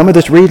 Some of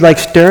this read like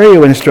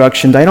stereo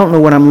instructions. I don't know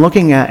what I'm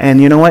looking at, and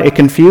you know what? It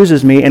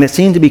confuses me, and it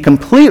seems to be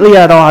completely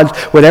at odds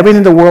with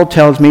everything the world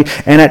tells me,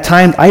 and at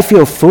times I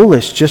feel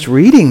foolish just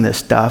reading this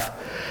stuff.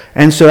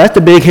 And so that's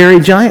the big hairy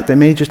giant that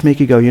may just make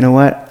you go, you know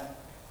what?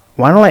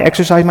 Why don't I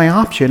exercise my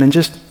option and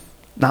just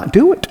not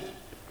do it?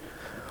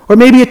 Or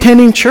maybe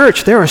attending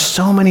church. There are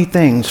so many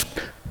things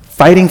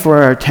fighting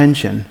for our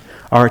attention,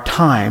 our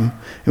time.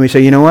 And we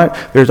say, you know what?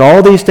 There's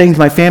all these things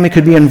my family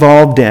could be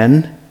involved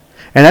in.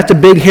 And that's a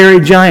big hairy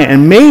giant.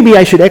 And maybe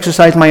I should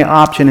exercise my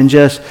option and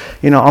just,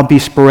 I'll be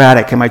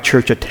sporadic in my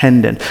church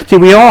attendance. See,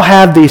 we all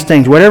have these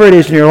things. Whatever it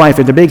is in your life,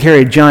 it's a big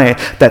hairy giant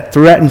that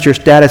threatens your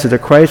status as a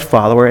Christ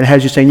follower and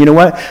has you saying, you know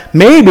what?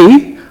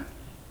 Maybe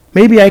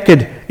I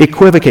could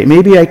equivocate.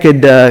 Maybe I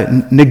could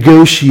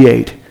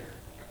negotiate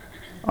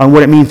on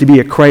what it means to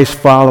be a Christ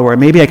follower.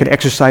 Maybe I could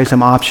exercise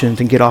some options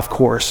and get off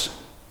course.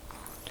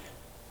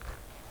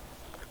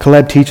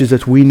 Caleb teaches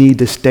us we need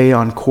to stay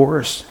on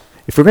course.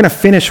 If we're going to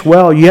finish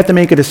well, you have to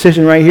make a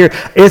decision right here.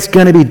 It's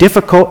going to be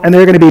difficult, and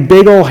there are going to be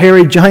big old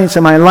hairy giants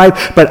in my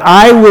life, but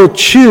I will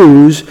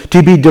choose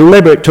to be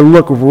deliberate, to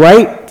look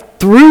right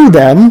through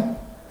them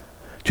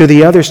to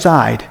the other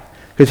side.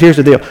 Because here's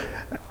the deal.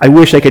 I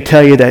wish I could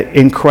tell you that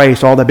in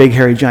Christ all the big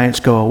hairy giants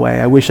go away.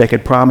 I wish I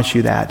could promise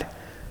you that.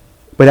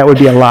 But that would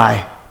be a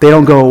lie. They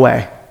don't go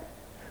away.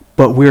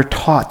 But we're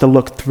taught to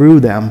look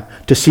through them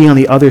to see on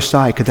the other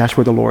side, because that's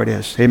where the Lord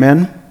is.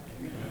 Amen?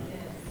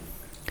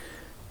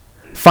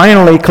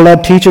 Finally,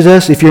 Caleb teaches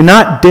us, if you're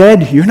not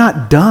dead, you're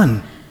not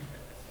done.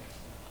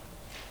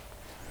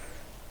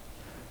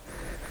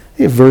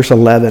 Verse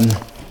 11.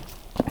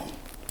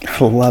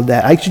 I love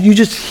that. You could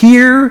just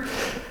hear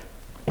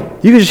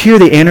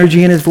the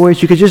energy in his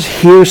voice. You could just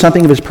hear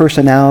something of his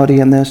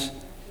personality in this.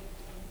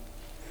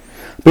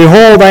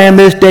 Behold, I am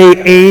this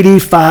day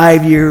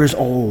 85 years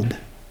old.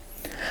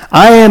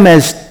 I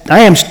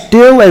am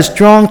still as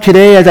strong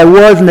today as I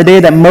was in the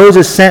day that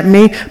Moses sent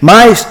me.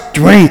 My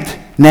strength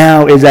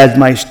now is as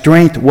my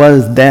strength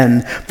was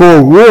then,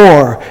 for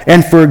war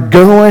and for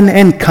going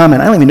and coming.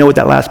 I don't even know what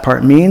that last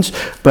part means,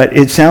 but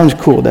it sounds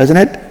cool, doesn't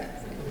it?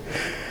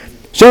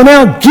 So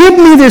now give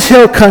me this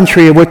hill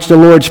country of which the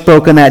Lord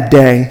spoke on that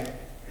day.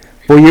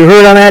 For you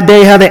heard on that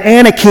day how the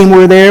Anakim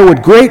were there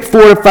with great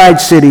fortified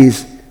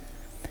cities.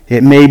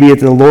 It may be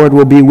that the Lord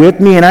will be with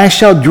me, and I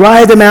shall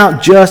drive them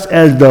out just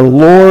as the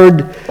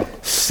Lord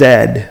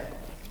said.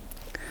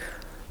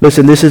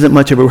 Listen, this isn't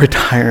much of a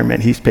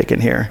retirement he's picking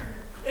here.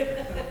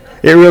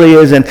 It really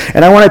isn't.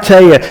 And I want to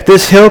tell you,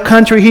 this hill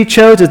country he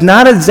chose is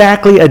not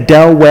exactly a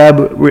Del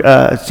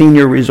Webb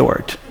senior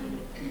resort.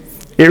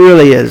 It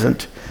really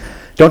isn't.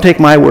 Don't take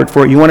my word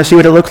for it. You want to see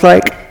what it looks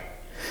like?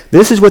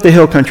 This is what the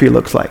hill country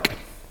looks like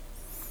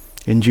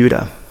in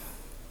Judah.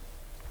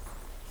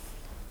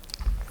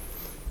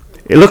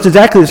 It looks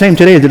exactly the same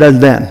today as it does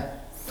then.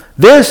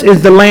 This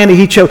is the land that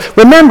he chose.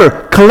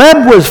 Remember,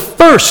 Caleb was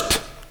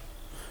first.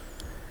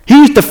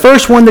 He's the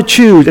first one to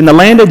choose. In the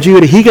land of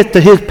Judah, he gets to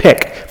his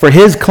pick for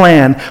his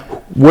clan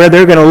where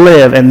they're going to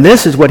live, and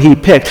this is what he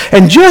picked.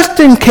 And just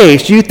in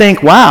case you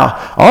think,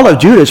 wow, all of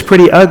Judah is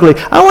pretty ugly,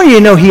 I want you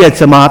to know he had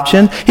some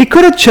option. He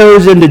could have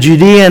chosen the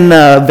Judean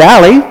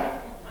valley.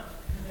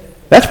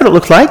 That's what it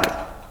looks like.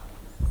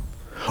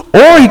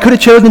 Or he could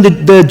have chosen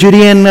the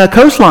Judean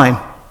coastline.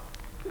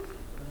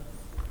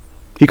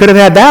 He could have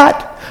had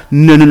that.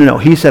 No.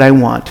 He said, I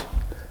want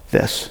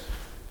this.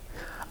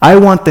 I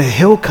want the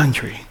hill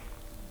country.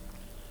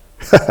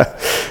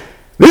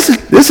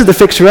 This is the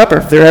fixer-upper,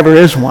 if there ever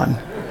is one.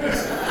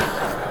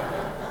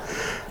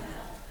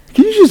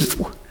 Can you just...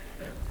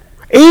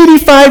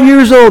 85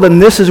 years old, and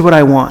this is what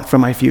I want for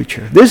my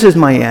future. This is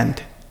my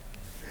end.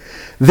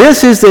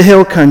 This is the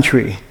hill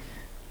country.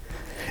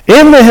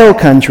 In the hill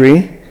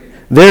country,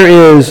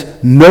 there is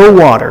no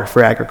water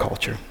for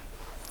agriculture.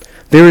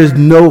 There is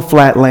no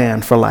flat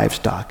land for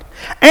livestock.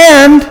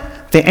 And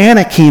the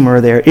Anakim are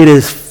there. It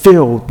is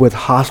filled with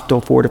hostile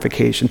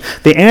fortification.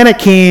 The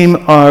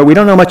Anakim are, we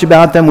don't know much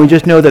about them. We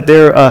just know that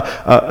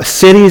they're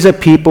cities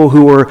of people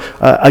who were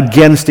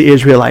against the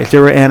Israelites. They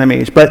were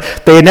enemies.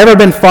 But they had never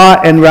been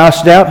fought and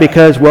rousted out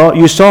because, well,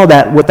 you saw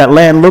that what that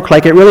land looked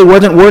like. It really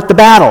wasn't worth the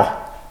battle.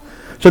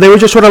 So they were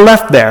just sort of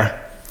left there.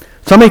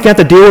 Somebody got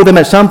to deal with them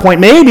at some point.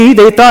 Maybe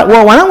they thought,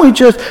 well, why don't we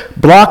just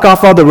block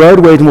off all the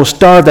roadways and we'll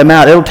starve them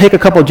out. It'll take a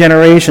couple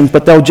generations,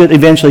 but they'll just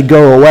eventually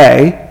go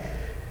away.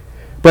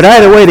 But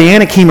either way, the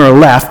Anakim are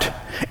left.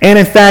 And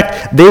in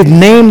fact, they've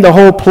named the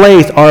whole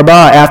place Arba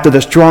after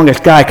the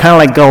strongest guy, kind of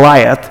like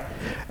Goliath.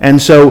 And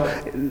so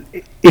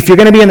if you're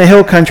going to be in the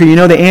hill country, you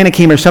know the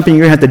Anakim are something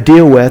you're going to have to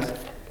deal with.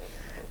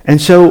 And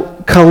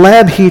so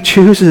Caleb, he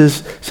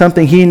chooses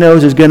something he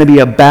knows is going to be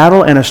a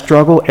battle and a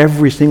struggle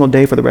every single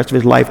day for the rest of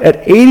his life.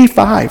 At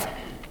 85.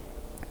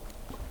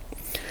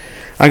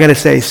 I got to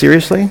say,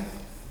 seriously?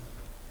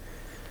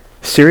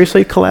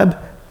 Seriously, Caleb?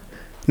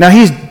 Now,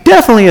 he's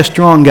definitely a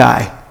strong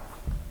guy.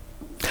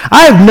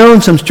 I've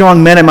known some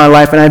strong men in my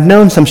life, and I've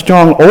known some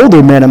strong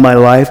older men in my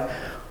life.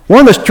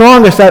 One of the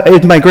strongest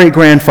is my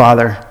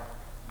great-grandfather.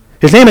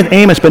 His name is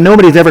Amos, but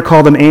nobody's ever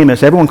called him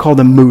Amos. Everyone called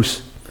him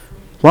Moose.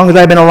 As long as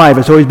I've been alive,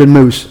 it's always been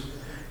Moose.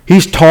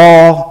 He's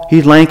tall,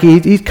 he's lanky,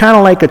 he's kind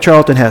of like a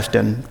Charlton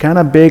Heston, kind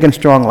of big and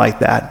strong like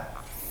that.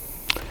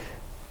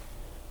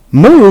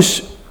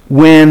 Moose,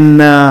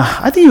 when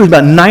I think he was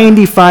about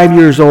 95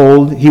 years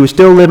old, he was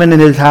still living in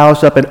his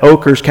house up in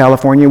Oakers,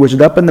 California, which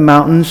is up in the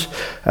mountains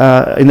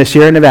in the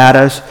Sierra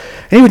Nevadas.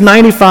 And he was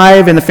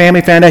 95, and the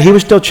family found out he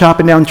was still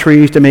chopping down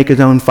trees to make his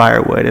own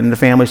firewood. And the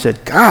family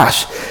said,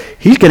 gosh,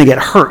 he's going to get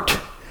hurt.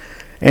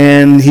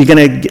 And he's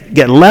going to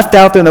get left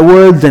out there in the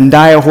woods and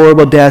die a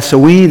horrible death, so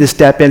we need to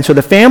step in. So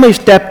the family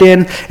stepped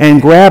in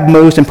and grabbed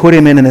Moose and put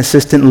him in an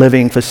assisted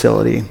living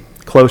facility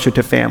closer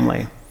to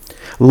family.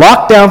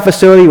 Lockdown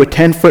facility with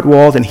 10-foot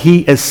walls, and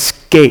he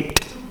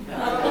escaped.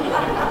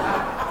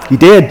 He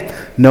did.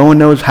 No one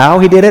knows how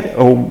he did it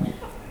or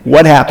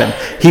what happened.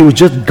 He was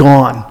just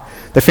gone.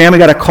 The family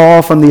got a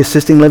call from the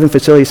assisted living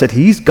facility. Said,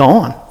 he's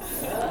gone.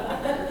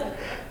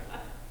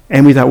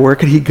 And we thought, where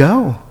could he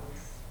go?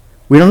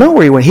 We don't know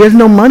where he went. He has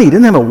no money. He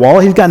doesn't have a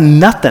wallet. He's got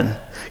nothing.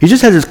 He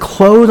just has his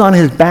clothes on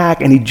his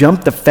back, and he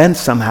jumped the fence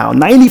somehow.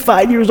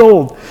 95 years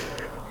old.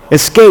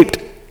 Escaped.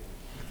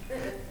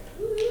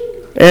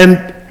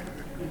 And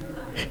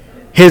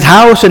his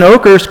house in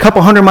Oakers, a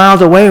couple hundred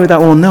miles away, we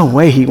thought, well, no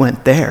way he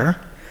went there.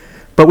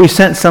 But we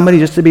sent somebody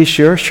just to be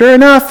sure. Sure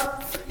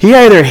enough, he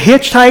either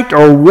hitchhiked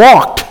or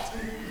walked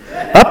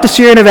up the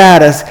Sierra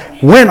Nevadas,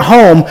 went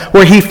home,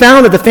 where he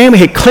found that the family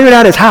had cleared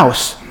out his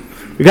house.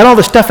 We got all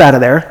the stuff out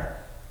of there.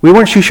 We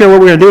weren't too sure what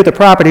we were going to do with the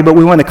property, but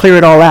we wanted to clear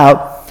it all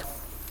out.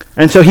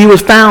 And so he was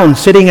found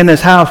sitting in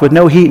this house with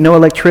no heat, no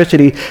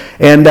electricity,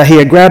 and he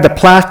had grabbed a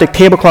plastic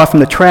tablecloth from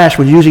the trash,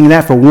 was using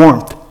that for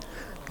warmth.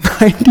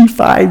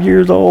 95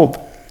 years old.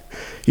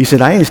 He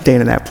said, I ain't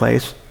staying in that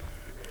place.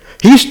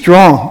 He's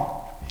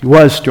strong. He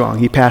was strong.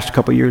 He passed a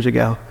couple years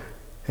ago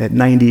at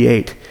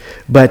 98.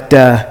 But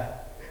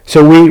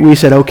so we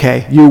said,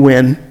 okay, you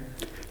win.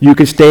 You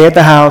can stay at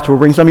the house. We'll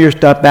bring some of your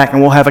stuff back,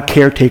 and we'll have a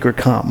caretaker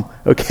come.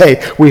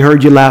 Okay, we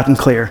heard you loud and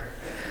clear.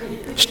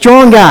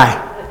 Strong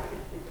guy.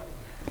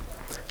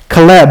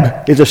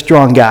 Caleb is a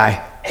strong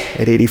guy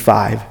at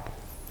 85.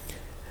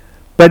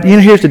 But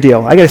here's the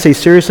deal. I got to say,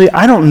 seriously,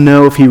 I don't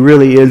know if he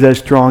really is as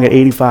strong at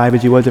 85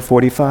 as he was at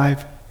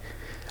 45.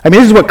 I mean,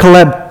 this is what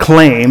Caleb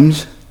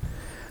claims.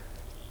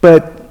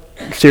 But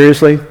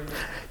seriously,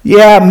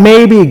 yeah,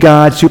 maybe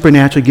God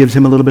supernaturally gives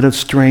him a little bit of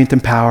strength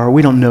and power.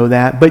 We don't know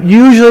that. But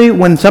usually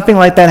when something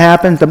like that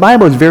happens, the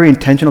Bible is very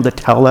intentional to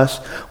tell us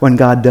when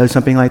God does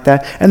something like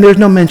that. And there's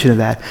no mention of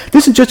that.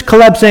 This is just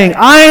Caleb saying,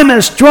 I am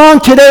as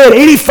strong today at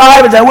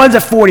 85 as I was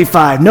at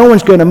 45. No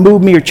one's going to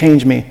move me or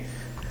change me.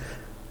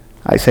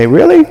 I say,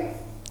 really?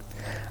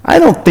 I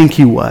don't think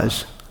he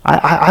was.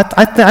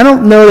 I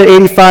don't know that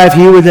 85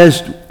 he was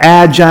as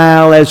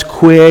agile, as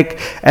quick,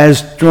 as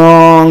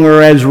strong,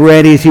 or as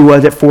ready as he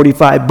was at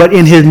 45. But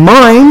in his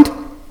mind,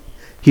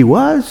 he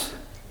was.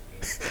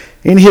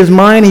 In his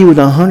mind, he was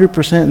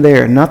 100%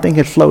 there. Nothing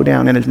had slowed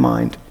down in his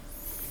mind.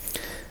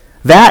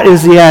 That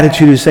is the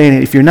attitude of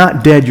saying, if you're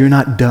not dead, you're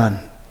not done.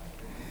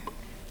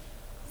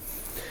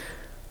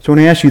 So I want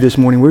to ask you this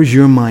morning, where's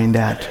your mind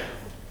at?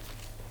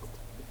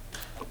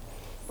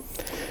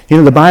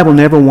 The Bible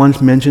never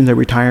once mentions a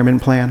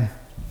retirement plan.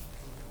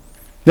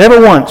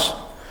 Never once.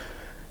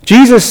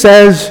 Jesus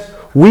says,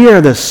 we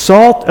are the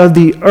salt of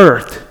the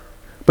earth.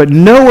 But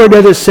nowhere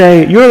does it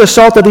say, you're the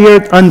salt of the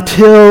earth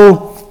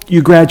until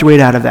you graduate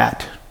out of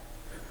that.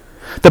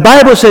 The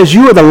Bible says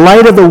you are the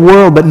light of the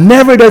world, but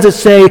never does it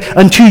say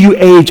until you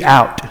age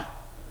out.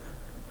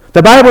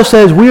 The Bible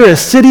says we are a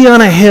city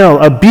on a hill,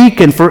 a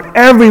beacon for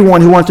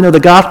everyone who wants to know the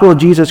gospel of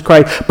Jesus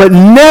Christ, but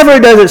never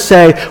does it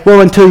say,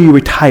 well, until you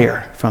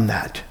retire from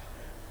that.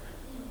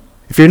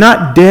 If you're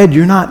not dead,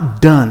 you're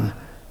not done.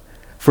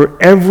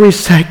 For every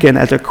second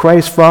as a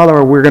Christ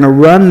follower, we're going to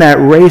run that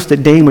race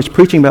that Dane was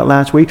preaching about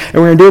last week, and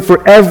we're going to do it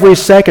for every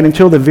second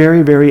until the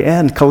very, very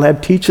end.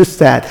 Caleb teaches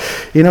that.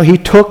 You know, he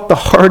took the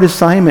hard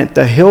assignment,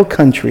 the hill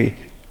country.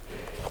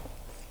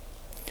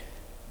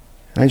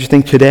 I just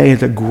think today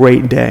is a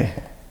great day.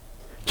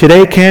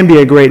 Today can be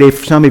a great day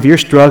for some of you. You're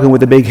struggling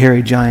with the big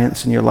hairy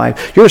giants in your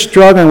life. You're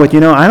struggling with,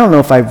 I don't know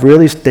if I've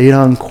really stayed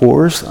on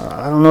course.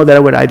 I don't know that I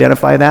would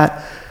identify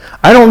that.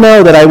 I don't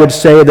know that I would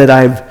say that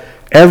I've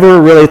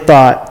ever really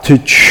thought to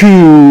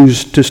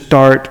choose to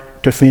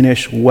start to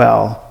finish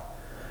well.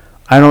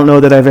 I don't know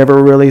that I've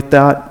ever really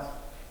thought,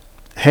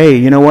 hey,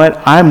 you know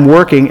what? I'm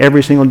working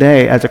every single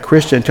day as a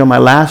Christian until my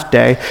last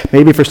day.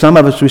 Maybe for some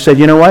of us, we said,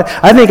 you know what?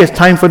 I think it's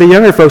time for the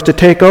younger folks to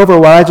take over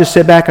while I just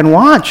sit back and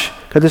watch,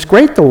 because it's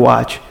great to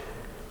watch.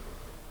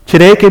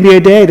 Today can be a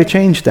day to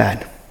change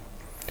that.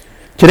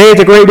 Today is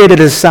a great day to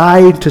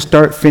decide to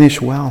start finish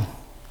well.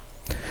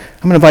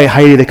 I'm going to invite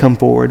Heidi to come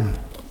forward,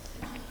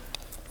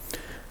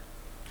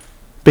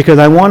 because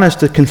I want us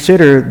to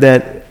consider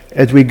that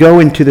as we go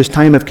into this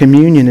time of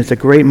communion, it's a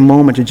great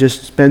moment to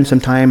just spend some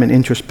time in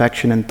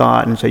introspection and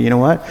thought and say, you know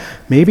what?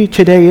 Maybe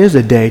today is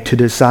a day to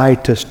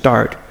decide to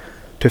start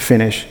to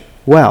finish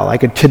well. I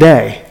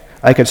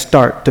could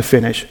start to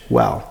finish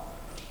well.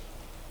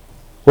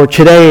 Or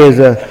today is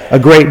a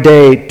great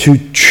day to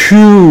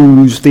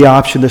choose the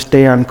option to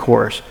stay on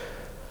course.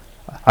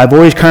 I've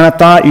always kind of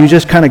thought you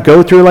just kind of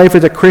go through life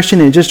as a Christian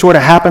and it just sort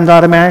of happens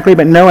automatically.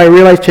 But no, I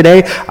realize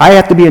today I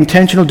have to be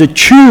intentional to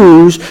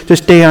choose to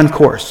stay on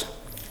course.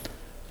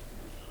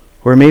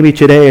 Or maybe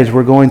today as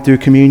we're going through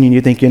communion,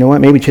 you think, you know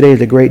what, maybe today is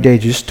a great day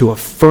just to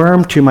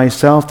affirm to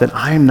myself that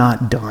I'm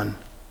not done.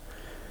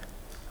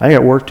 I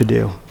got work to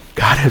do.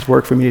 God has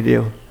work for me to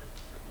do.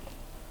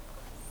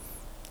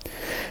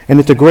 And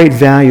it's a great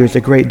value, it's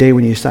a great day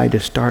when you decide to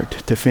start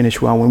to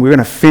finish well. When we're going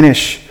to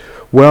finish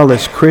well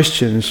as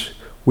Christians,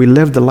 we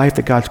live the life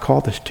that God's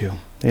called us to.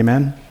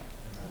 Amen?